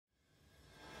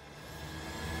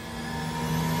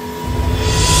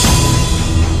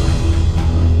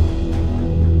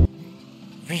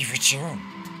return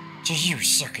to you,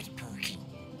 Circuit Perky.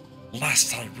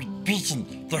 Last time we'd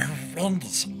beaten the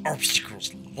horrendous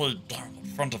obstacles laid down in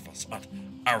front of us at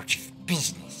Out of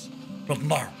Business. But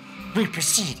now, we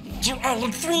proceed to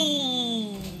Island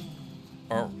 3!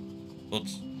 Oh,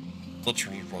 it's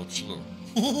literally right here.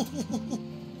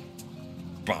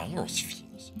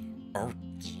 Biospheres? Oh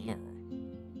dear.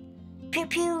 Pew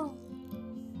pew!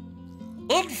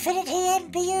 Infinity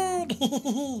and beyond!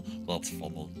 That's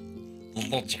funny.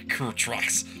 Logic cool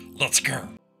tracks. Let's go.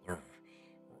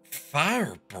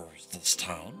 Fireballs this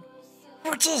time?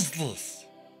 What is this?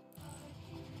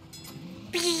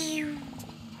 Pew!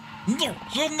 No,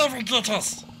 you'll never get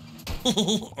us!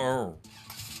 Oh.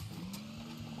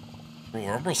 We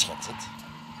almost hit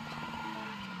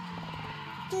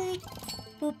it.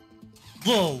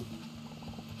 Yay!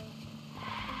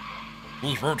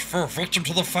 We heard fall victim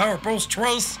to the fireballs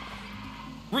twice.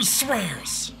 We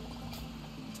swears.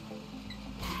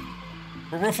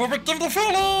 We will fall victim to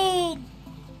falling.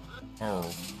 Oh.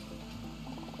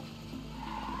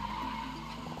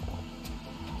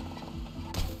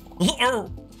 Oh.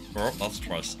 Oh, that's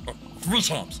twice. Oh, 3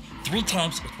 times. 3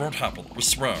 times it won't happen. We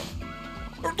swear.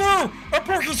 Oh no! A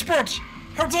parking spot!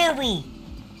 How dare we!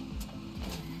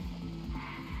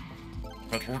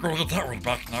 But we're gonna get that one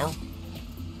back now.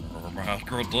 Oh my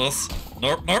goodness.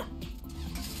 Nope, nope.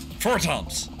 4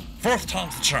 times. 4th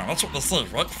time's the charm. That's what they say,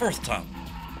 right? 4th time.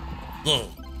 Yeah.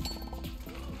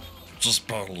 Just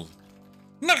barely.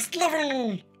 Next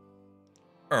level!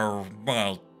 Oh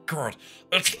my god.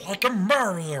 It's like a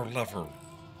Mario level.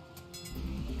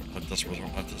 Like this, we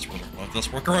don't like this, we don't like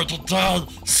this. We're going to die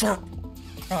so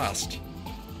fast.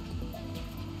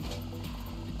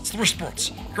 It's 3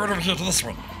 spots. Go over here to this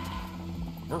one.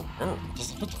 Oh, it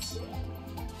doesn't hit us.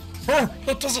 Oh,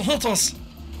 it doesn't hit us!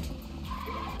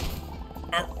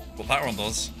 Oh, well that one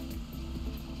does.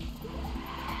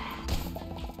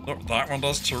 Oh, that one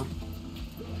does too.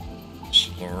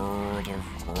 Slow to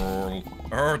fall.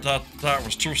 Oh, that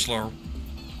was too slow.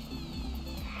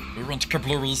 We went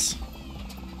kablooies.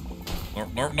 No,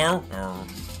 no, no. Oh.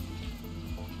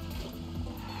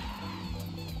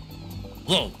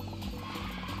 Yay.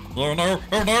 No, no,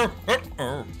 oh no,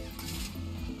 oh.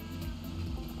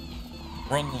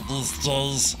 One of these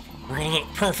days, we're gonna get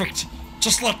it perfect,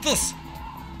 just like this.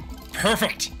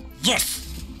 Perfect, yes.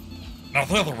 Now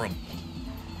the other one.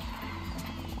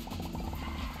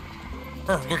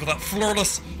 Oh, look at that,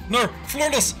 flawless. No,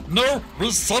 flawless. No,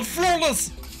 we said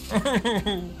flawless. Come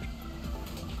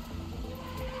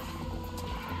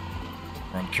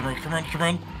on, come on, come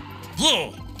on.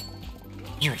 Yeah.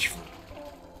 Beautiful.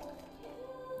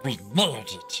 We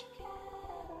nailed it.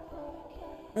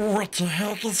 What the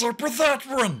heck is up with that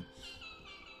one?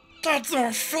 That's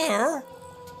not fair!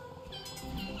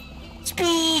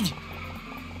 Speed!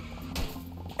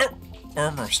 Oh,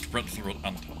 almost went through it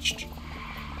untouched.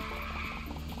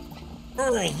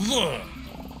 Oh yeah!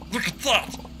 Look at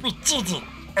that! We did it!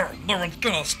 Oh, no one's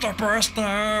gonna stop us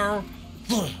now!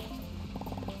 Yeah!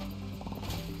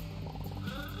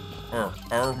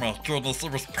 Oh my goodness,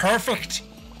 it was perfect!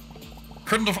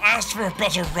 Couldn't have asked for a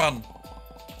better run!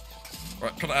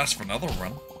 Right, could I ask for another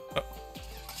one?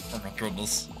 Oh my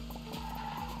goodness.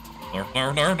 No,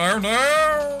 no, no, no,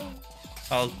 no!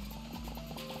 Oh.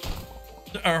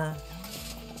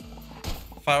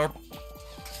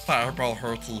 Fireball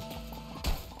hurty.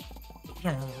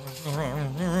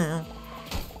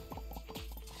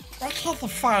 Why can't the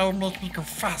fire make me go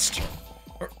faster?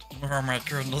 Oh my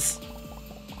goodness.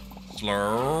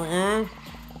 Slower.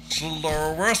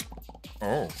 Slowest.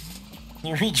 Oh.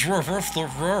 We drove off the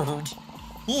road.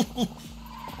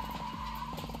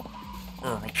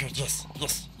 Oh my god, yes,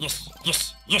 yes, yes,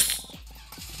 yes, yes!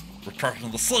 We're parking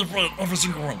the same way at every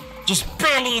single one, just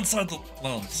barely inside the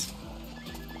lanes.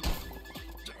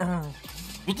 Oh,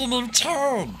 we didn't even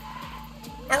turn!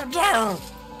 Oh no!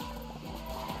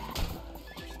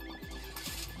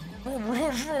 I don't know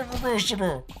what that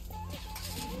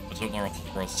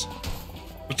was.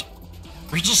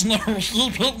 We just know we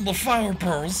keep hitting the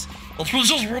fireballs, and we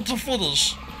just want to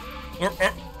finish.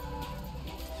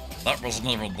 That wasn't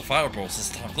even the fireballs this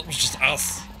time, that was just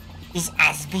us. It was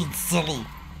us being silly.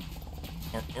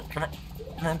 Come on,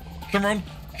 come on, come on,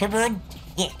 come on.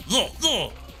 Yeah, yeah, yeah.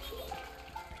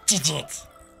 Did it.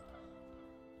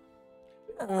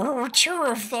 Oh, 2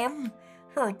 of them.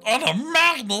 Oh, and a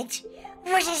magnet.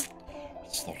 What is...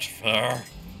 It's not fair.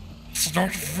 It's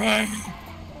not fair.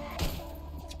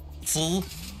 See?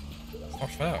 It's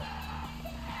not fair.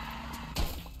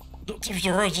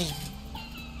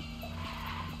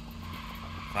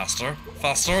 Faster,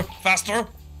 faster, faster!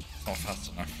 It's not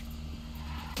fast enough.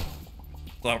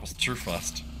 That was too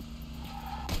fast.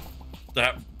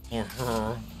 That or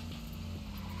her.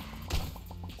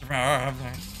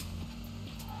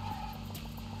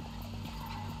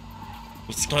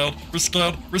 We're scared, we're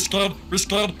scared, we're scared, we're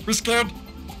scared, we're scared.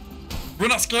 We're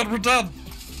not scared, we're dead.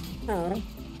 Oh,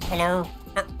 hello.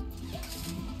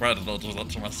 Why did I do that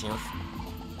to myself?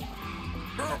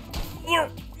 No,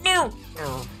 no.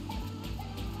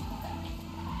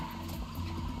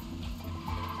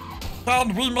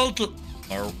 Can we make it?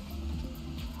 No.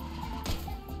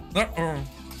 No.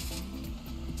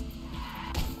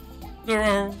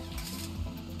 No.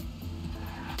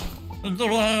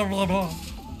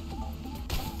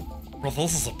 Well,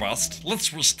 this is a bust.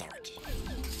 Let's restart.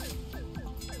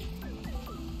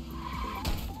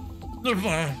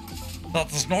 That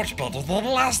is not better than the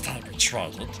last time we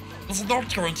tried it. It's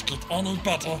not going to get any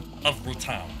better every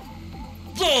time.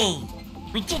 Yay!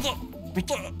 We did it! We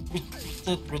did it!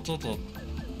 We did it.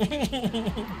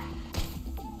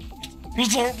 We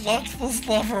don't like this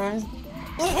level.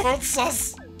 It hurts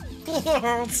us. It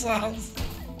hurts us.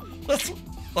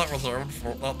 That was our own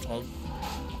fault that time.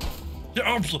 Get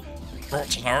out of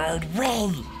our own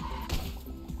way.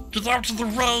 Get out of the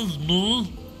way,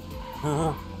 me.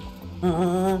 No!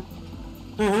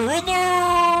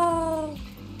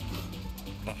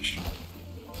 Gosh.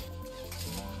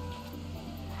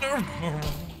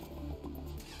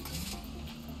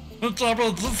 It's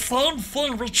about the same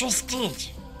thing we just did.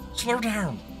 Slow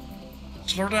down.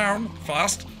 Slow down.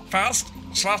 Fast. Fast.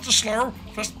 Fast to slow.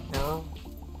 Fast.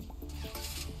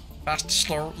 Fast to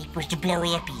slow equals to blurry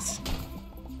uppies.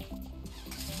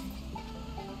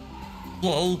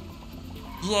 Yay.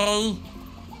 Yay.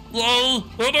 Yay.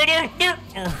 No, no, no,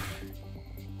 no.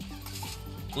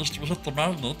 At least we hit the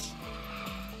magnet.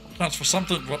 Counts for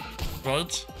something,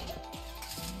 right?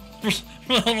 We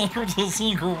haven't this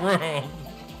thing go wrong.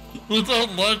 We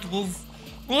don't like this.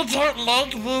 We don't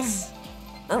like this.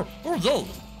 Oh, yay.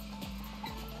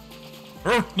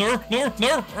 Oh, no, no,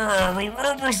 no. Oh, we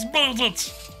almost made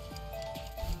it.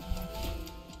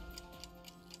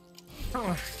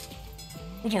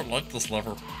 We don't like this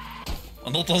lever.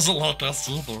 And it doesn't like us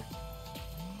either.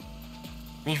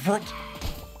 We want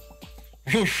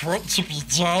to be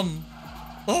done.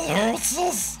 It hurts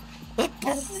us. It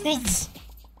bleeds.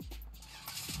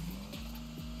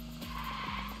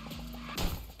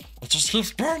 It just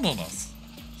keeps burning us.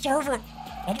 It's over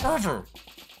and over.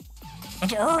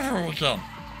 And over again.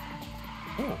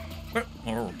 Oh,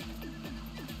 no.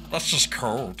 That's just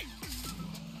cold.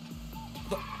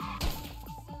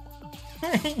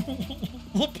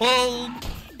 The pain!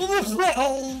 The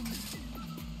pain!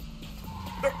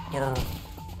 No.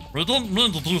 We didn't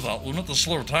mean to do that. We meant to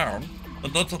slow down.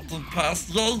 And let it then pass.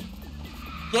 Yay!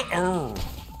 Oh.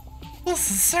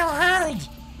 This is so hard!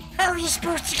 How are you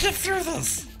supposed to get through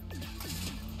this?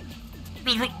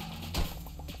 Made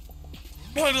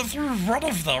it through one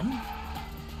of them.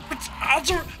 But I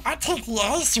take the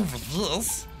ice over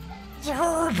this. It's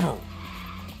horrible.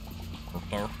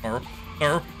 No, no,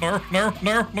 no, no, no,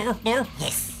 no, no, no.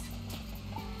 Yes.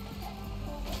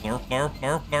 No, no,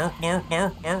 no, no, no,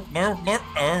 no, no, no, no.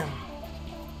 Oh.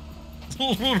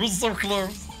 We were so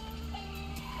close.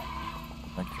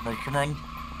 Come on, come on.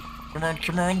 Come on,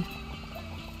 come on.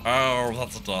 Oh,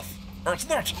 that's a death. Or it's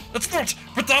not! It's not!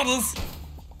 But that is!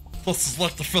 This is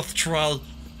like the 5th try.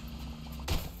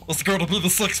 It's gonna be the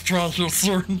 6th try here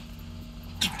soon.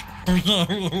 Oh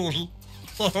no!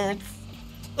 That hurts!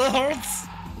 That hurts!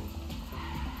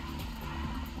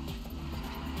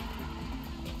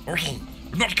 Okay,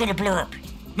 we're not gonna blow up.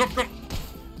 Not gonna...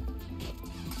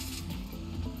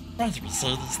 Why do we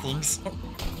say these things? Oh.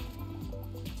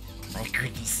 My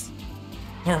goodness.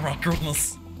 Oh my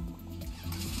goodness.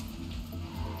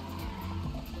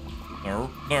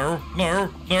 No, no, no,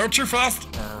 no, too fast!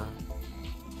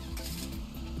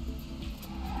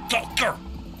 Go, go!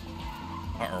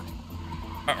 Uh-oh.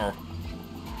 Uh-oh.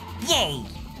 Yay!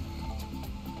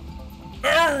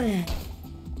 Oh!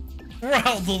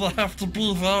 Why did I have to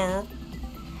be there?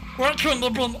 Why couldn't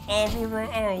have been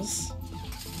everywhere else?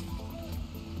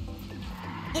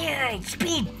 Yeah,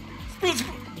 speed! Speed,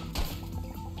 speed!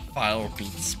 Fire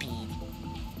beat speed.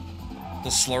 The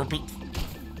slow beat.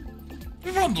 I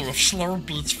wonder if slow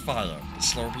beats fire.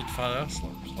 Slow beat fire?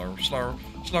 Slow, slow, slow,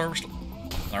 slow, slow.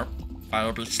 No,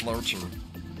 fire beats slow too.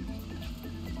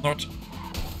 Not.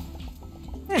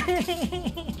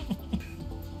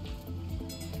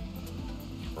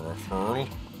 Careful.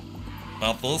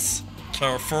 Not this.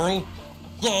 Careful.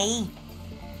 Yay!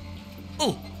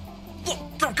 Oh!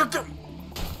 Go, go, go!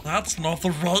 That's not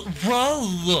the right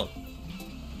way!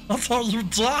 That's how you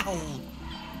die!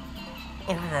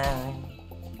 Oh no.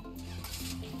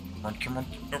 Come on, come on.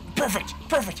 Oh, perfect!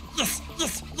 Perfect! Yes!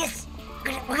 Yes! Yes!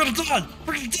 We're gonna die!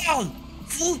 We're gonna die!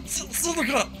 See, look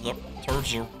at that! Yep,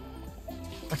 told you.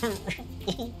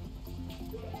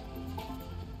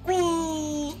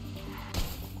 Whee!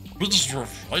 We just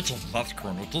drove right into that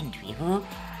corner, didn't we?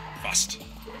 Fast.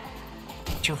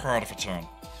 Too hard of a turn.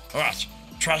 Alright,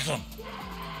 try again.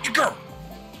 Go!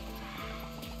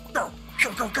 Go!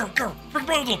 Go, go, go, go! We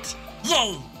made it!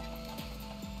 Yay!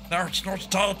 Now it's not to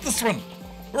die at this one!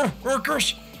 Oh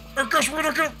gosh! Oh gosh, we're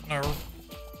not gonna... No.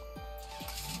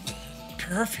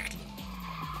 Perfectly.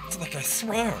 It's like I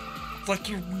swear. It's like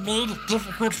you made it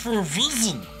difficult for a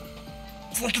reason.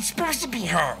 It's like it's supposed to be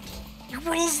hard.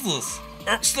 What is this?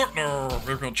 Oh, stop! No,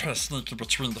 we're gonna try to sneak in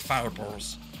between the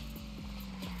fireballs.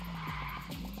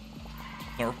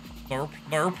 Nope, nope,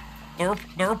 nope, nope,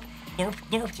 nope, nope,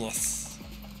 nope, yes.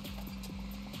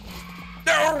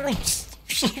 No!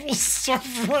 It was so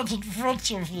right in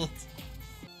front of it.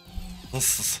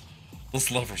 This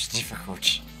level's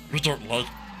difficult. We don't like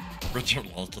it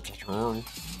at all.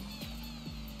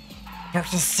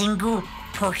 Not a single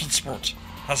parking spot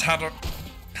has had a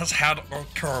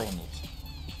car on it.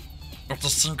 Not a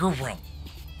single one.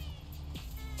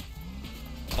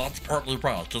 That's partly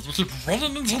why, because we keep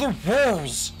running into the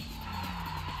walls!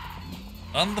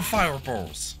 And the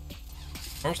fireballs.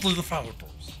 Mostly the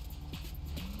fireballs.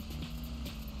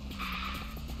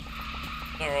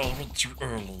 Oh, I went too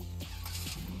early.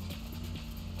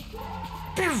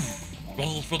 Boom!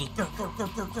 Ready, ready, go, go, go,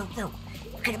 go, go, go!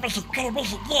 We're gonna make it,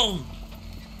 yay!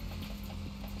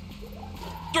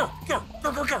 Go, go,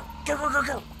 go, go, go, go, go, go,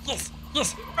 go! Yes,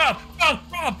 yes, run, run,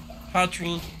 run!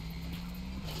 Patrick.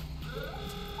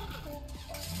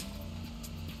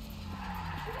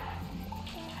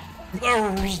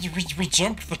 Oh, we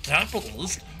jumped the gap at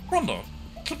least. Wonder,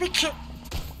 can we kill?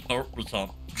 No, we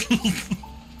can't.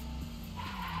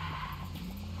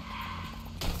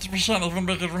 We can't even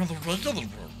make it around the regular road.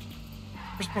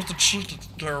 We're supposed to cheat it to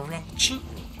go around the cheat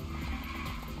road.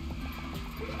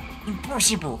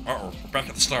 Impossible! Uh-oh, back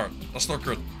at the start. That's not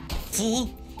good.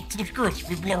 See? It's not good.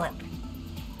 We blow up.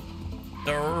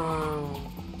 No.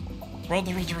 What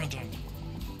are we doing then?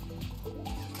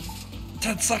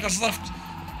 10 seconds left.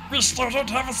 We still don't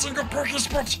have a single parking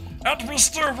spot, and we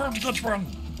still won't get one.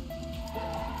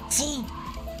 See?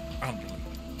 Unbelievable.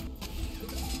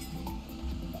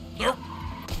 Nope.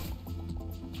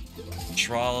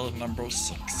 Trial number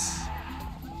 6.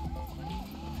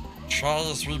 Try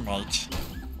as we might,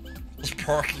 this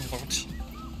parking lot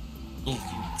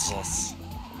eludes us.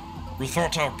 We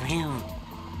thought our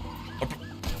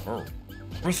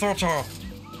we thought our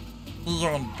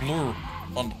neon blue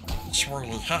and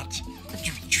swirly hat would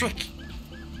do the trick.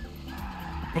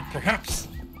 But perhaps,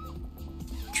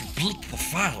 to beat the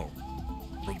fire,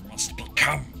 we must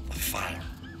become the fire.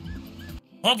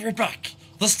 And we're back.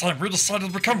 This time we decided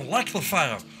to become like the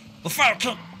fire. The fire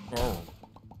can't... Oh.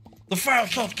 The fire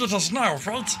can't get us now,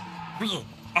 right? We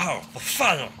are the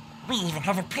fire. We even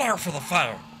have a plow for the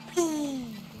fire.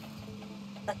 Whee!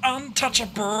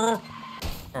 Untouchable.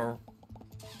 Oh.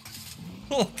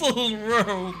 It didn't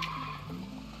work.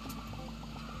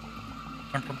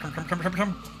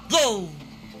 Come. Yay!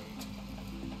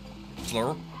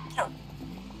 Slow.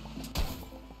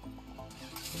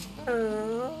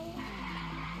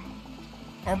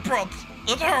 My butt.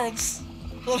 It hurts.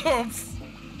 It hurts.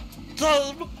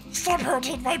 Game, stop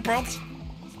hurting my butt.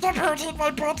 Stop hurting my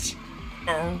butt.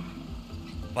 Oh.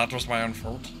 That was my own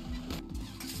fault.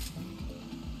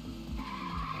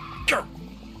 Go.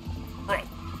 Right.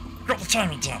 Got the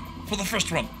timing down for the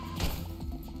first one.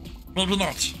 Maybe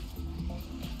not.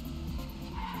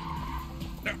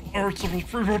 Oh, we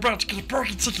were about to get a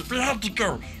parking ticket. We had to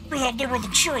go. We had no other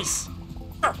choice.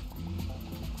 Oh.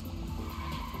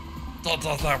 That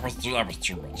was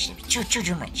too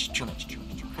much. Too much. Too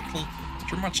quickly.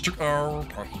 Too much to... Oh,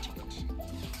 parking ticket.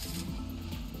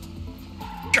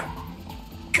 Go.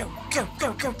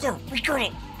 We got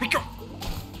it.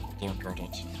 Don't got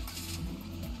it.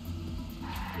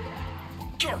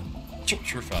 Go.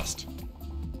 Too fast.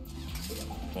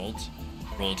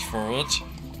 Wait for it.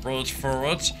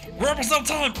 We're almost out of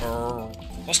time. Oh,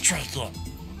 let's try again.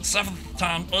 7th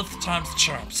time, 8th time's the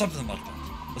charm. Something like that.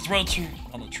 It's way too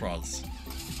many tries.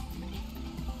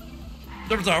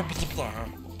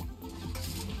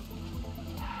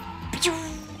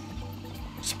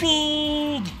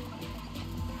 Speed!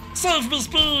 Save me,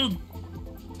 speed!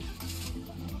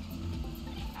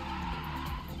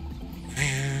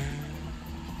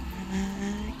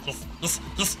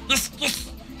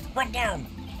 Yes! Run down!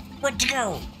 Where'd you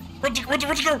go? Where'd you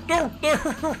go? No!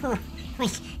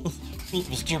 It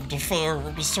was doomed to fail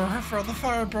when we saw how far the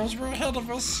fireballs were ahead of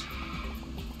us.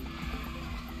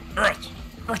 Alright,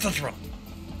 where's this one?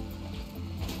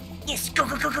 Yes, go,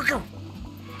 go, go, go, go!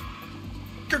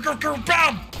 Go, go, go,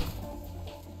 bam!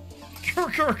 Go,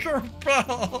 go, go,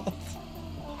 bam!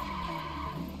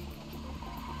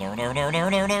 No, no, no, no,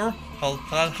 no, no! Hi,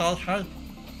 hi, hi, hi!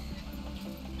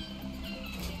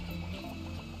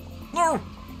 No!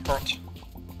 Hurt.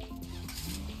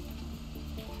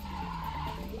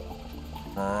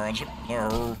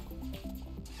 No.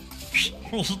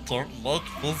 We don't like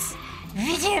this.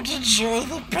 We don't enjoy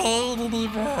the pain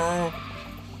anymore.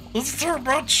 It's too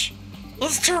much.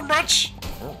 It's too much.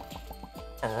 Oh.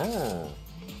 Oh.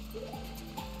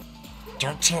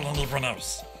 Don't tell anyone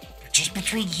else. Just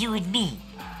between you and me,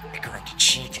 we're going to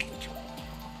cheat a little.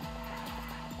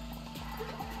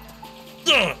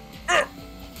 Yeah.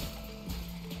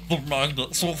 The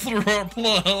magnets all through our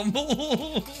plan.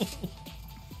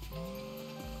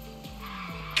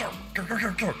 Go, go, go,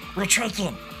 go, go. Retreat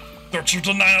in. Don't you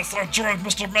deny us our joy,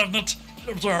 Mr. Magnet.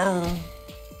 No.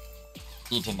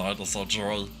 You denied us our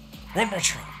joy. One more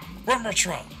try. One more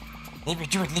try. Let me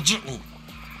do it legitly.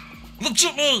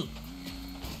 Legitly!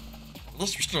 At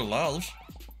least we're still alive.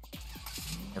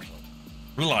 Okay.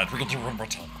 We lied. We're gonna do it one more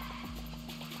time.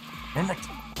 One more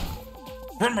time.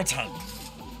 One more time.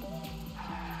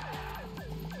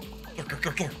 Go, go,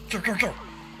 go, go, go, go, go.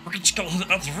 We're just gonna hit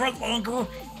it at the right angle,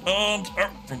 and oh,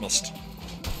 we missed.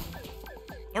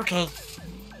 Okay,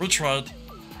 we tried.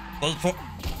 They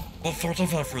thought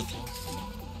of everything.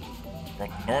 But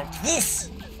not this!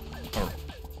 Oh.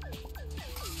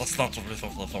 That's not what we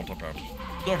thought they thought about.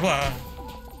 Blah.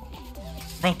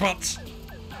 My butt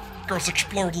goes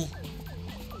exploding.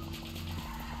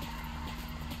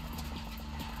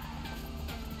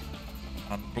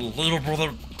 Unbelievable, they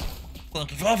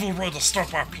think of every way to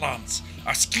stop our plans,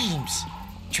 our schemes,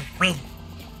 to win.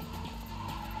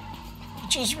 We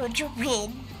just want to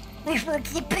win. We want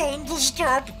the pain to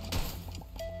stop.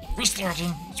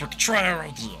 Restarting so we can try our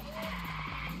idea.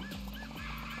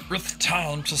 With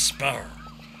time to spare.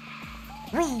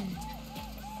 Woo!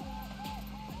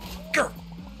 Go!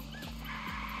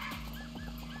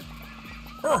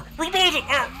 Oh, we made it!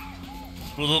 Oh!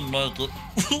 We didn't make it.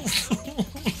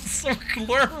 So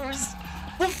close!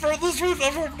 The furthest we've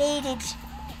ever made it!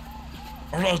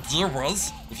 Our idea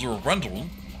was, if you were wondering,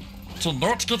 to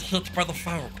not get hit by the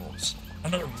fireballs,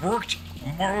 and it worked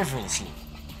marvelously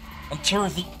until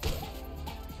the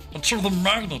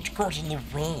magnet got in the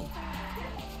way.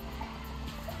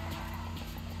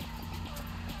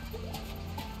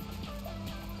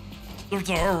 We're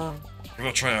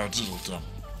gonna try our deal again.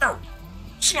 Go!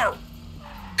 Slow!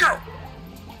 Go!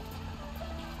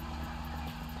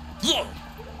 Yeah!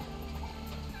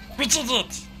 We did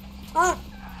it! Oh!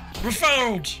 We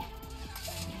failed!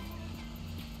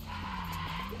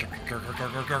 Go, go, go, go,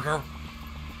 go, go, go!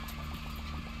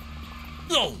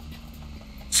 Yay!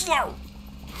 Slow!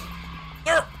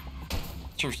 No!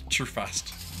 Too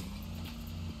fast.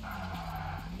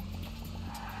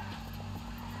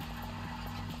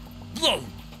 Yay!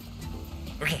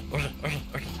 Okay, okay, okay,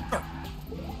 okay, go!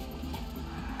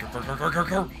 Go, go, go, go, go,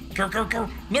 go! Go, go, go!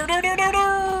 No, no, no, no,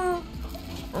 no!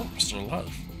 Oh, we're still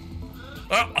alive.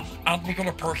 And we got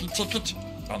a parking ticket?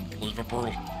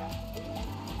 Unbelievable.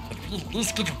 Can we at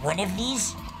least get one of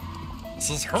these? This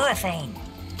is horrifying.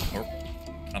 Nope,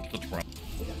 can't get one.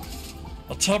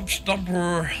 Attempt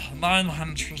number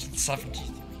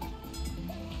 973.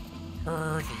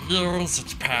 For the years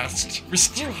it's passed, we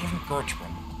still haven't got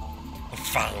one. The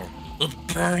fire, it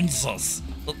burns us.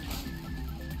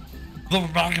 The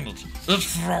magnet, it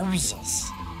throws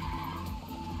us.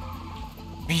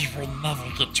 We will never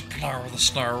get to plow the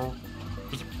snow.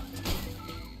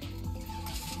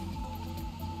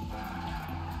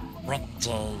 One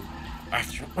day,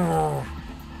 after all,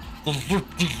 the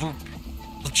loop-de-loop,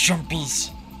 the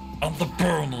jumpies, and the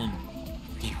burning,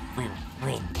 we will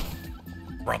win.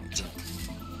 One day.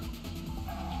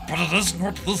 But it is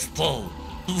not this day.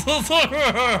 It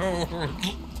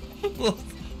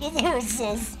hurts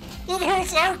us. It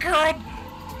hurts our God.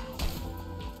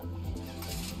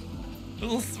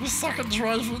 We suck at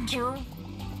driving too.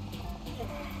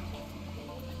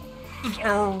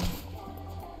 Oh.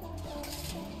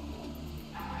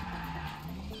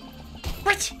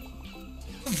 What?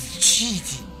 This is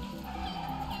cheating.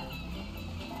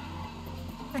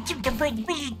 I took the red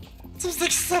meat. There's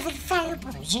like 7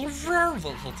 fireballs in a row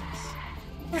that hit us.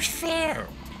 Not fair.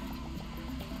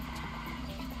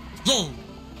 Yay!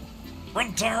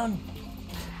 Run down.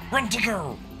 Run to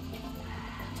go.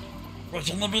 Right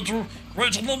in the middle.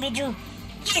 Right in the middle.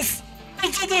 Yes!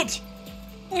 We did it!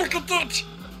 Look at that!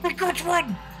 We got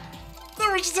one!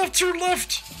 Now we just have 2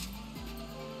 left!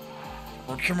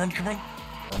 Oh, come on.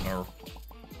 Oh no.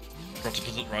 Got to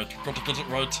get it right. Got to get it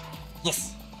right.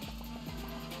 Yes!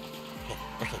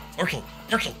 Okay.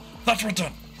 That one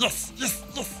done. Yes.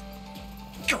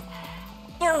 Go.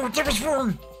 No, that was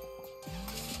wrong.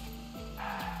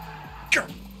 Go.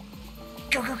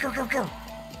 Go.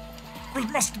 We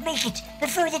must make it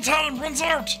before the time runs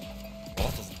out. Well,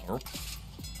 that doesn't help.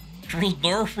 We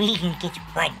know we can get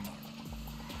one.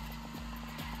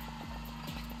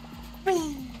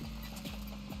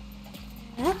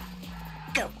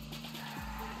 Go.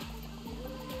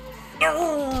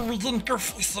 No, we didn't go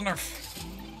fast enough.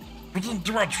 We didn't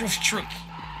do our drift trick.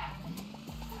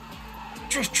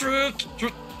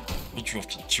 We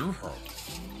drifted too hard.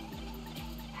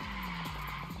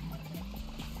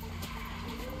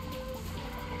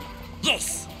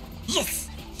 Yes! We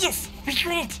got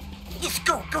it! Yes,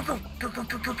 go!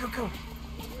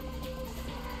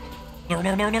 No!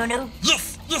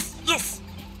 Yes!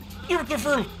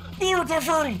 Beautiful!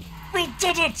 We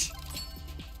did it!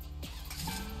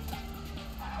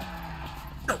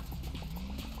 Go!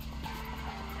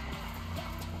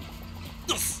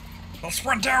 Yes! That's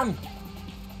one down!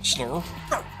 Slower.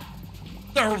 Go!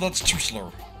 No, that's too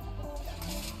slow.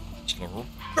 Slower.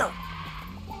 Go!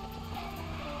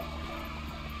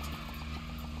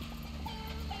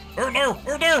 Oh no!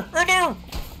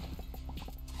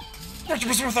 It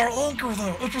was with our anchor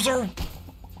though. It was our...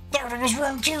 That was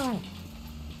wrong too.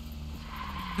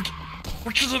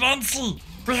 We couldn't unsee.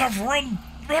 We have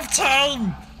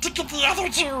time to get the other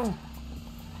two.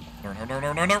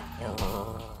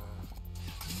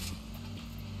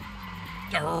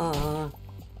 No.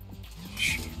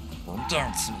 Calm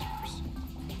down, Smithers.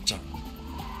 Down.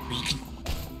 We can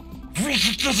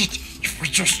get it if we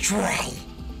just try.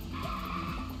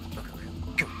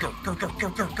 Go.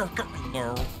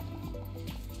 No.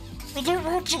 We don't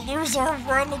want to lose our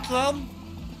run again.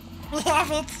 We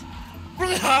have it.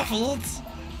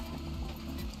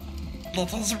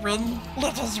 Let us win.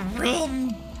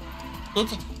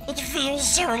 It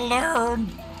feels so alone.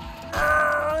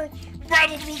 Why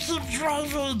did we keep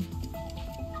driving?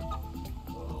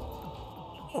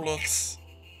 Alex.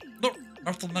 No,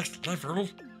 not the next level.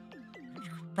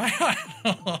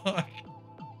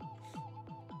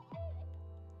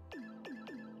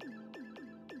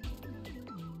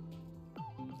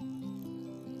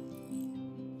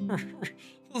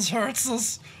 This hurts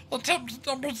us. Attempt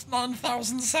number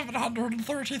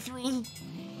 9,733.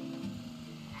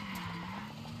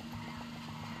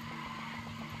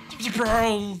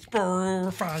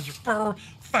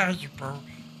 Fireball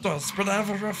does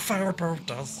whatever a fireball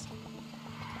does.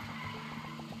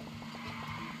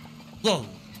 Yay.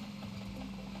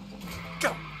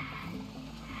 Go.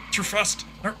 Too fast.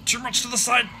 No, too much to the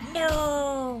side.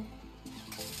 No.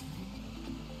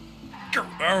 Go.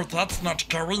 Oh, that's not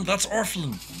going. That's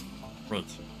orphan. Wait.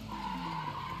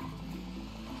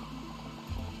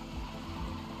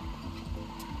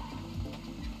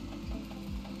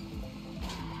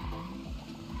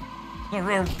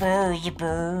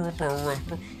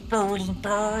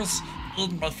 Burrs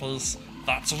in my face.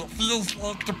 That's what it feels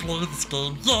like to play this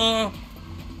game. Yeah.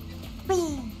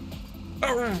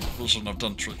 Oh, we shouldn't have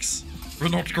done tricks. We're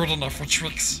not good enough for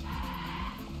tricks.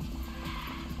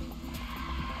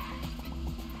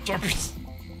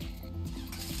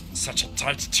 Such a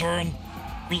tight turn.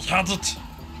 We had it.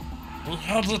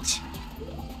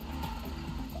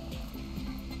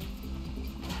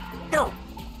 Go.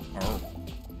 Oh.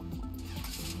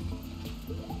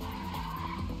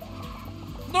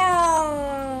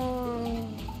 No!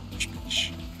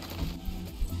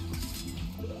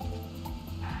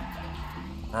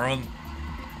 Aaron,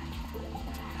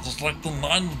 this is like the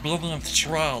 9 billionth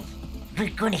trial. We're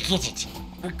gonna get it.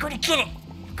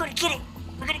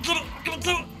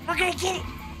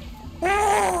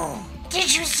 Oh,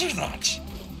 did you see that?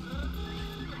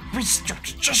 We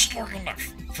stopped just long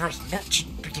enough for his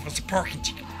merchant to give us a parking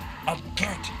ticket. And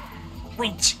that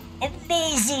went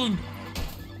amazing!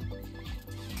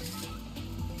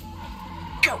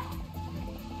 Go!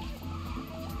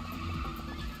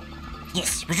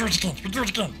 Yes, we do it again.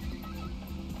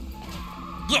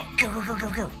 Yeah, go.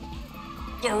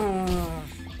 Oh,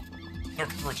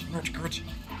 not good.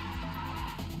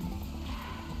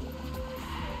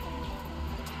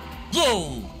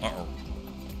 Yay! Uh-oh.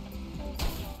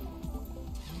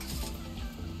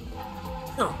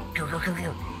 Go.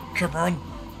 Come on.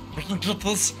 We can get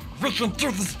this. We can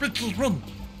do this. We can win.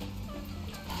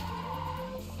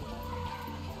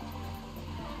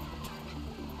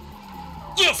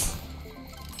 Yes!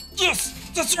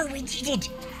 That's all we needed.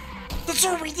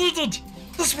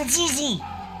 This one's easy.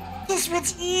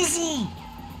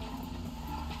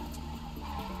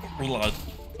 We lied.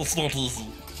 It's not easy.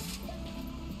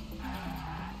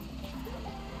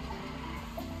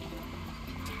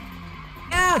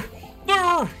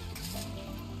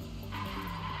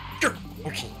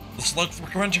 Okay, looks like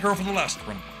we're going to go for the last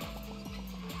one.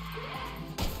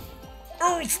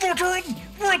 Oh, it's not good!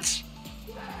 What?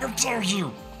 How dare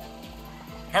you?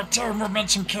 How dare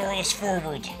momentum carry us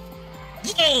forward?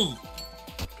 Yay!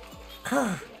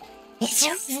 It's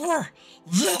over!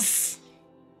 Yes!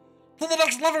 To the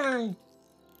next level!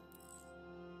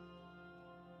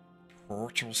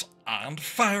 Portals and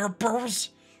fireballs?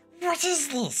 What is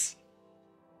this?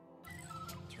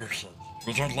 Okay,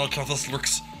 we don't like how this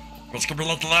looks. But it's gonna be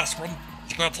like the last one.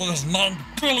 It's gonna take us 9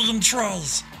 billion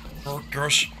tries. Oh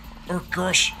gosh. Oh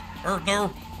gosh. Oh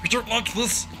no. We don't like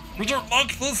this. We don't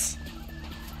like this.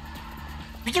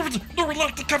 No, we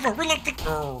like the cover. We like the...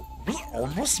 Oh, we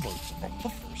almost made it on the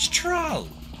first try.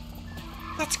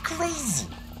 That's crazy.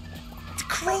 It's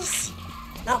crazy.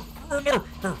 Oh no.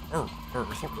 Oh,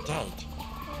 I thought we died.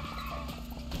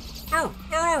 Oh,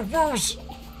 woes.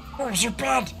 Woes are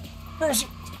bad. Woes are...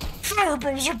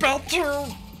 Fireballs are bad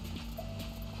too.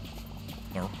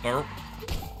 No.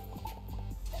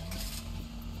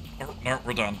 No,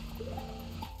 we're done.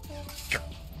 Go.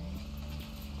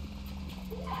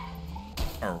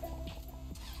 Oh.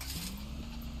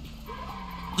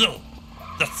 Yeah,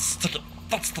 that's the ticket.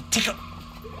 That's the ticket.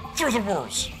 Through the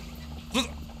walls.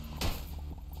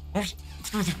 Not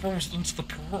through the walls into the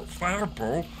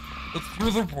fireball, but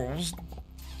through the walls.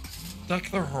 Deck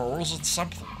their holes in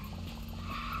something.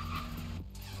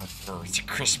 Oh, it's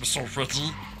Christmas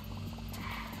already.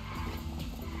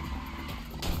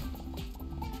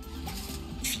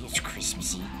 Feels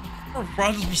Christmassy. Oh,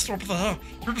 why did we stop there?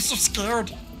 We were so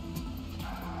scared.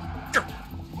 Go.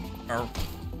 Oh.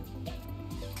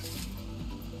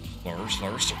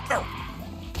 Slower. Go.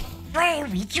 Why are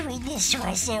we doing this to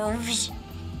ourselves?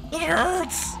 It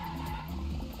hurts.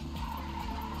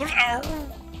 Ow.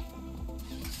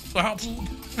 Daddy,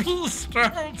 please,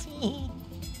 Daddy.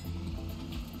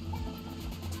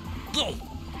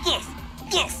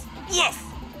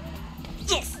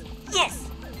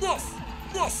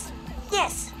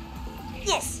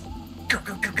 Yes! Go!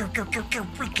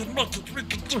 We can make it! We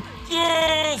can do...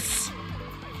 Yes!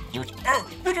 Oh,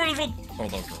 we don't even... Oh,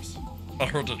 that goes. I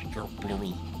heard it go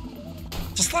blurry.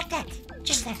 Just like that!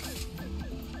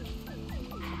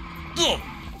 Yeah!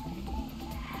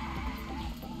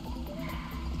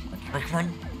 Quick one.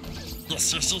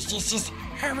 Yes.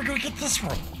 How are we gonna get this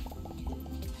one?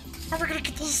 How are we gonna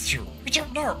get these two? We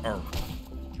don't know. Oh.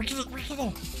 We can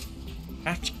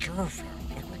have to go for it.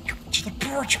 We're going to the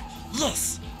portal.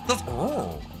 Yes! That's...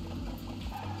 Oh.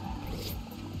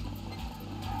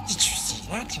 Did you see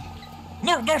that?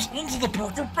 No, not into the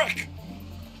portal. Back!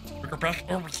 We go back.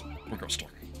 Oh, we got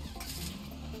stuck.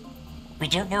 We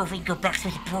don't know if we can go back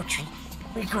through the portal.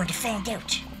 We're going to find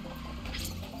out.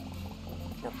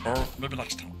 Oh, maybe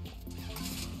next time.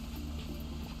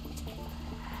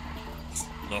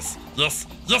 Yes!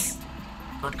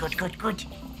 Good.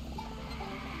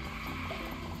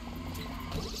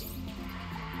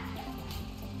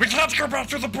 We can't go back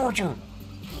through the portal!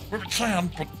 Well, we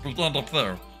can, but we'll end up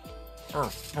there.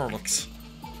 Oh, bollocks.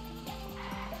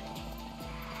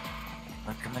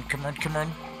 Oh, come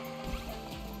on.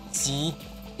 See?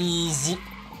 Easy.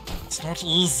 It's not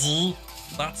easy.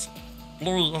 That's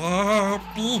blue.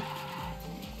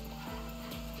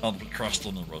 And we crashed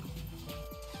anyway.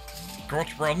 Got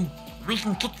one. We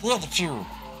can get the other two.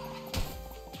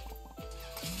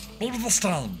 Maybe this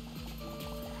time.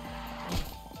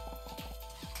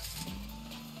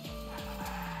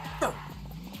 Go.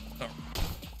 No.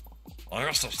 I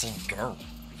also seen go.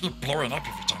 We keep blowing up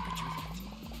every time we do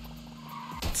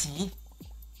that. See?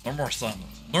 No more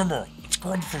silence. No more. It's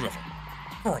gone forever.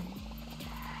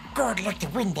 Gone like the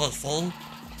wind, they say.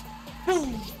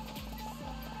 Whee!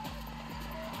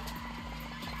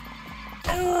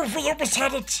 Oh, we almost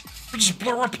had it! We just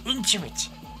blow up into it.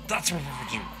 That's what we would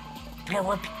do.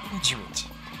 Blow up into it.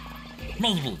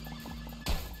 Maybe.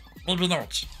 Maybe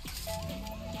not.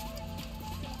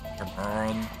 Come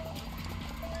on.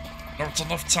 Not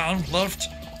enough time left.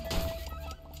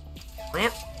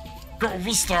 Well, go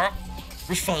restart.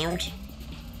 We failed.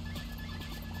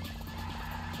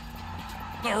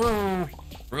 No!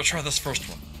 We're gonna try this first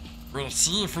one. We're gonna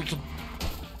see if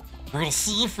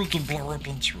we can blow up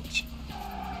into it.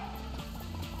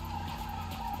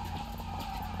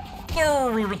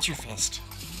 No, we went too fast.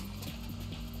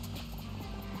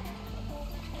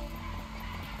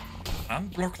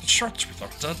 And block the shots with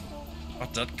a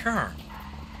dead car.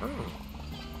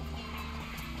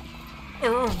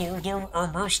 Oh, no,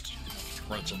 almost.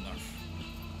 Quite enough.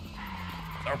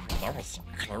 That was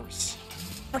close.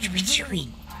 What are we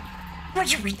doing?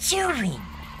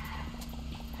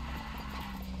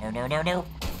 No.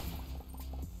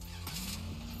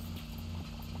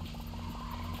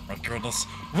 My goodness.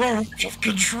 Out of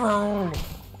control!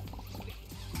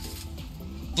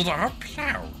 Did our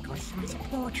plow go through the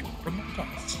portal from the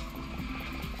past?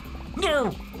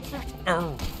 No!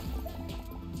 Oh.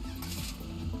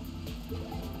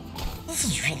 This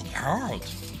is really hard.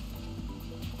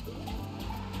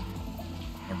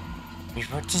 We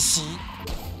want to see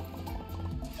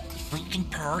we can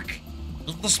park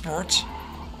in the sport.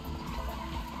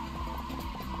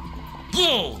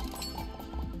 Yay!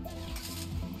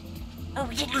 Oh,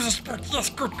 we didn't lose a sport. Yes,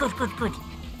 good.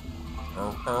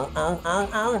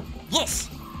 Oh. Yes!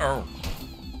 Oh.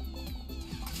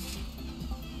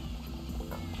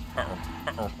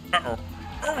 Uh-oh.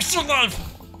 Oh, we're still alive!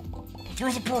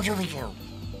 Through the portal we go.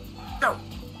 Go!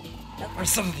 Oh, I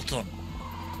said it again.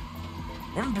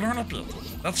 Wouldn't blown up yet.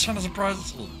 That's kind of surprising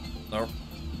to me. No.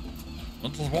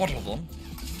 Into the water then.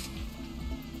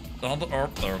 Down the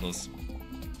there it is.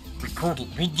 Recorded.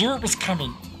 We knew it was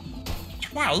coming.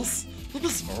 Twice? It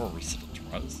was we said it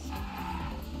twice.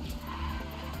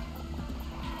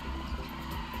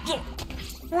 Yeah.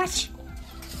 What?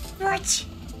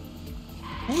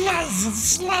 Lies and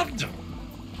slander!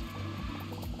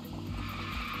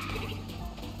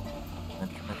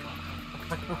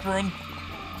 Run.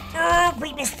 Oh,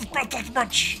 we missed it by that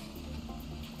much!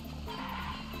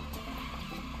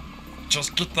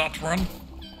 Just get that one.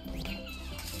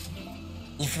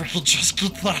 If we can just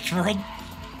get that one,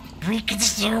 we can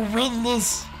still win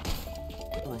this!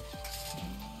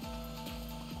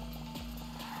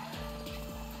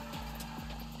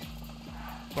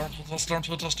 Don't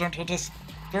hit us.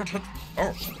 Don't hit.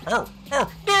 Oh,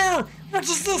 no! What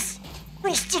is this?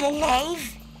 We're still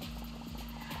alive?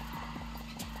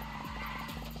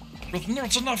 With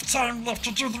not enough time left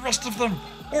to do the rest of them,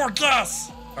 or gas!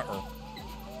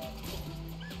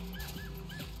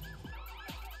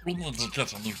 We need to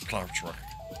get a new plow truck.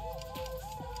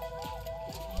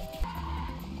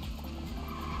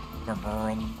 Come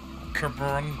on.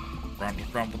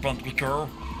 Round the bend we go.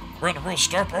 When we'll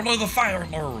stop, only the fire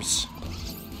knows.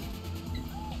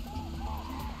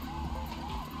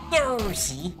 No,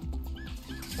 see?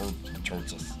 Oh,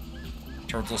 told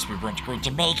us we weren't going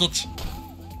to make it.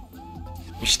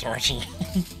 We started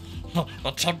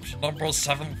attempt number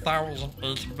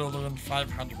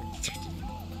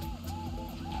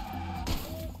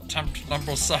 7,008,560. Attempt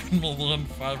number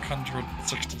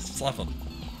 7,567.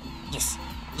 Yes.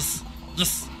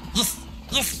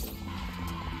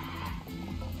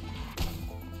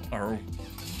 Oh.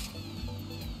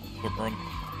 Come on.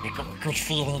 We got a good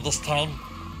feeling this time.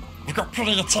 We got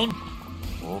plenty of time.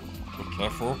 Oh, be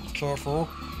careful.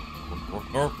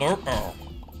 No. Oh.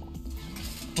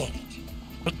 Dang it.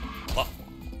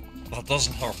 That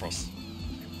doesn't help us.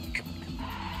 Come on.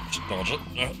 Just dodge it.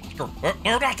 Go.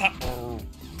 No, not that. Oh.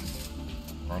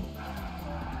 Come on.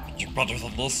 You're better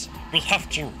than this. We have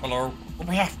to. Hello.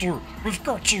 We have to. We've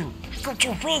got to. Got to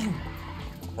win.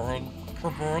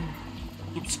 Come on.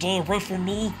 You stay away from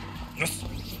me. Yes.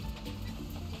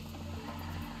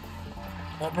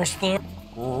 Almost there.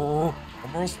 Oh,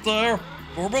 almost there.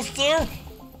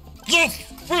 Yes!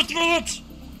 We did it!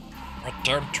 Right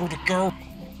down to the go.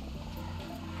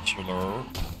 Hello.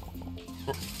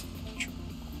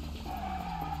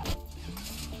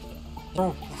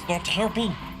 No, it's not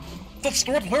helping. That's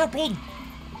not helping.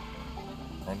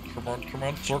 Come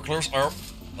on. So close. Oh,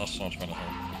 that's not gonna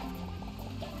help.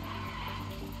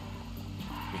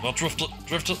 We're not drift it.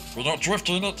 We're not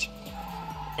drifting it.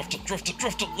 Drift it.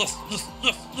 Yes.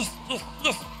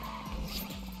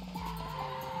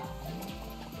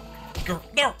 Go.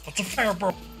 No, that's a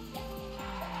fireball.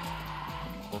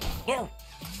 No,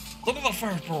 another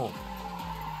fireball.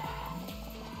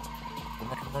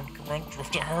 Come on.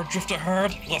 Drift it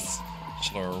hard. Yes.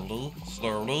 Slowly.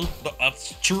 No,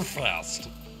 that's too fast.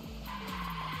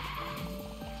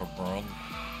 Come on.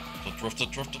 Drift it.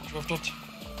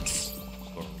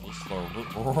 Slowly.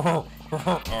 Oh.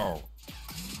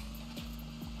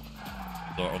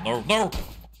 No!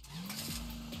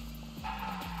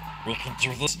 We can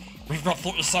do this. We've got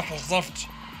 30 seconds left.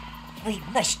 We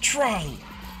must try.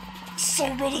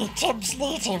 So many attempts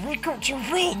later, we got to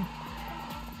win.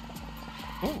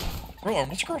 Oh, we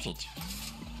almost got it.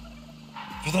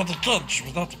 Without a glitch,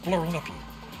 without blowing up.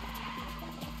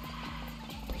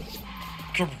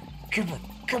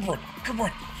 Come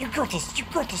on. You got this.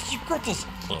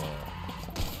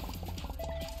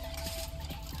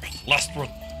 Last one.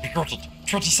 We got it.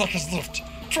 20 seconds left.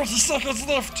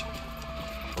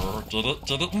 Oh, did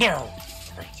it? No.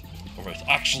 Wait.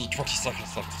 Actually, 20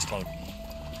 seconds left this time.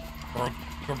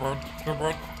 Come on.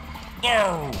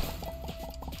 No.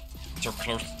 So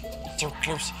close.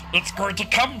 It's going to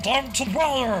come down to the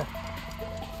wire.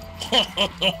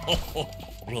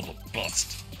 We're the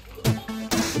best.